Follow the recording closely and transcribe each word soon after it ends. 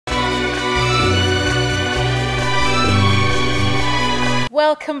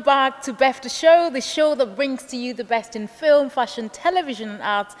Welcome back to BEFFTA Show, the show that brings to you the best in film, fashion, television and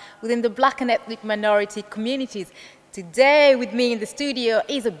arts within the Black and ethnic minority communities. Today with me in the studio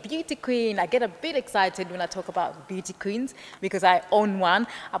is a beauty queen. I get a bit excited when I talk about beauty queens because I own one.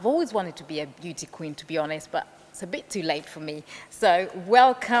 I've always wanted to be a beauty queen, to be honest, but it's a bit too late for me. So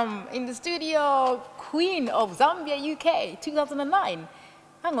welcome in the studio, Queen of Zambia UK, 2009.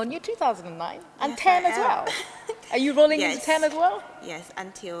 Hang on, you're 2009 and Yes, 10 I as am. well. Are you rolling Yes. into 10 as well? Yes,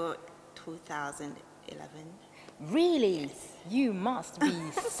 until 2011. Really? Yes. You must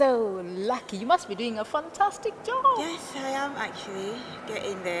be so lucky. You must be doing a fantastic job. Yes, I am actually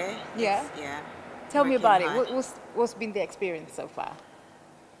getting there. Yeah? Yeah. Tell me Working about it. hard. What's been the experience so far?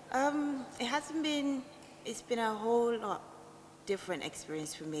 It hasn't been, it's been a whole lot different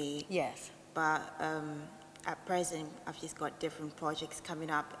experience for me. Yes. But at present, I've just got different projects coming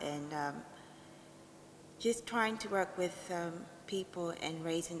up and just trying to work with people and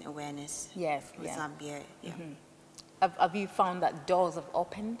raising awareness Yes. for Yeah. Zambia. Yeah. Have you found that doors have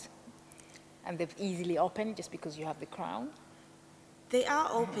opened and they've easily opened just because you have the crown? They are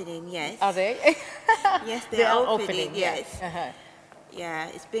opening, yes. Are they? Yes, They they are are opening, yes. Uh-huh. Yeah,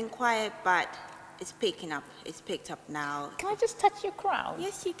 it's been quiet, but it's picking up. It's picked up now. Can I just touch your crown?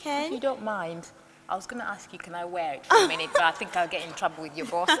 Yes, you If you can. don't mind. I was going to ask you, can I wear it for a minute, but I think I'll get in trouble with your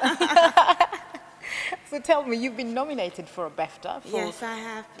boss. So tell me, you've been nominated for a BEFFTA for Yes, I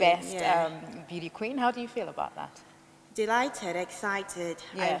have been, Best yeah. Beauty Queen. How do you feel about that? Delighted, excited.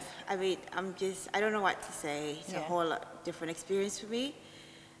 Yes. I mean, I don't know what to say. It's Yeah. a whole different experience for me.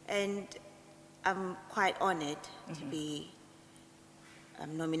 And I'm quite honored to be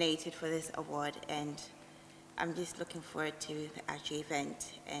nominated for this award. And I'm just looking forward to the actual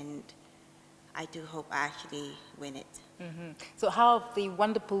event. And I do hope I actually win it. So how have the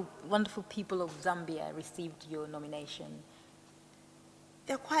wonderful people of Zambia received your nomination?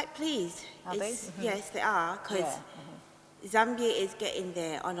 They're quite pleased. Are they? Yes, they are, because Yeah. Zambia is getting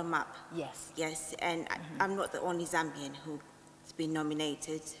there on the map. Yes. Yes, and I'm not the only Zambian who's been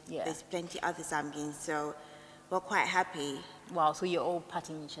nominated. Yeah. There's plenty other Zambians, so we're quite happy. Wow, so you're all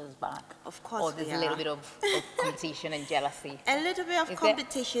patting each other's back? Of course Or there's we a little are. bit of competition and jealousy? A little bit of Is there?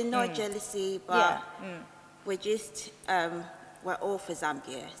 competition, no jealousy, but Yeah. we're just, we're all for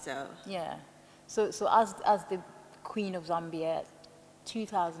Zambia, so. Yeah. So as the Queen of Zambia,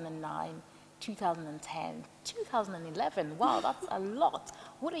 2009, 2010, 2011, wow, that's a lot.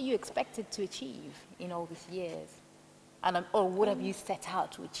 What are you expected to achieve in all these years? And or what have you set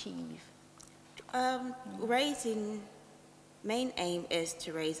out to achieve? Main aim is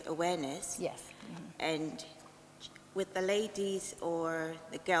to raise awareness. Yes. And with the ladies or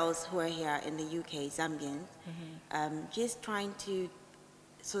the girls who are here in the UK, Zambians, just trying to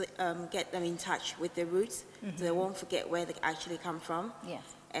get them in touch with their roots so they won't forget where they actually come from. Yes.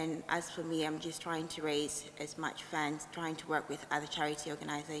 And as for me, I'm just trying to raise as much funds, trying to work with other charity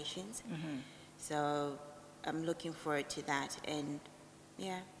organizations. So I'm looking forward to that, and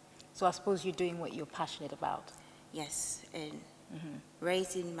yeah. So I suppose you're doing what you're passionate about. Yes, and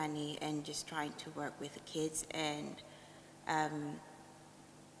raising money and just trying to work with the kids and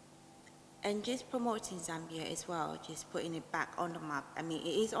just promoting Zambia as well, just putting it back on the map. I mean, it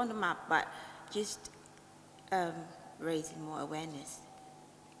is on the map, but just raising more awareness.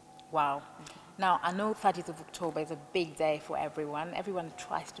 Wow. Now, I know 30th of October is a big day for everyone. Everyone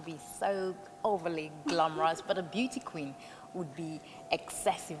tries to be so overly glamorous, but a beauty queen would be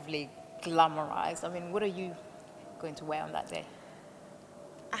excessively glamorized. I mean, what are you going to wear on that day?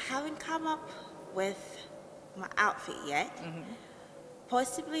 I haven't come up with my outfit yet.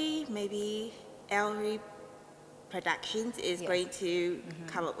 Possibly, maybe Ellery Productions is going to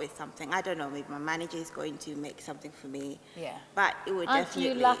come up with something. I don't know, maybe my manager is going to make something for me. Yeah. But it would Aren't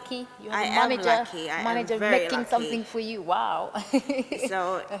definitely... you lucky? You have I a am manager, lucky. I manager am very making lucky. something for you. Wow.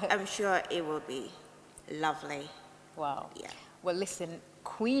 So I'm sure it will be lovely. Wow. Yeah. Well, listen,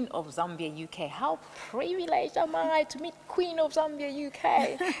 Queen of Zambia UK, how privileged am I to meet Queen of Zambia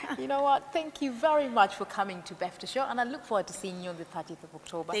UK? You know what? Thank you very much for coming to BEFFTA Show, and I look forward to seeing you on the 30th of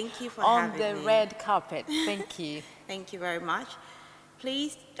October. Thank you for on having the me. red carpet. Thank you. Thank you very much.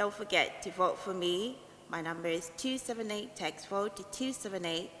 Please don't forget to vote for me. My number is 278. Text vote to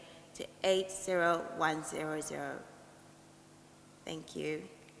 278 to 80100. Thank you.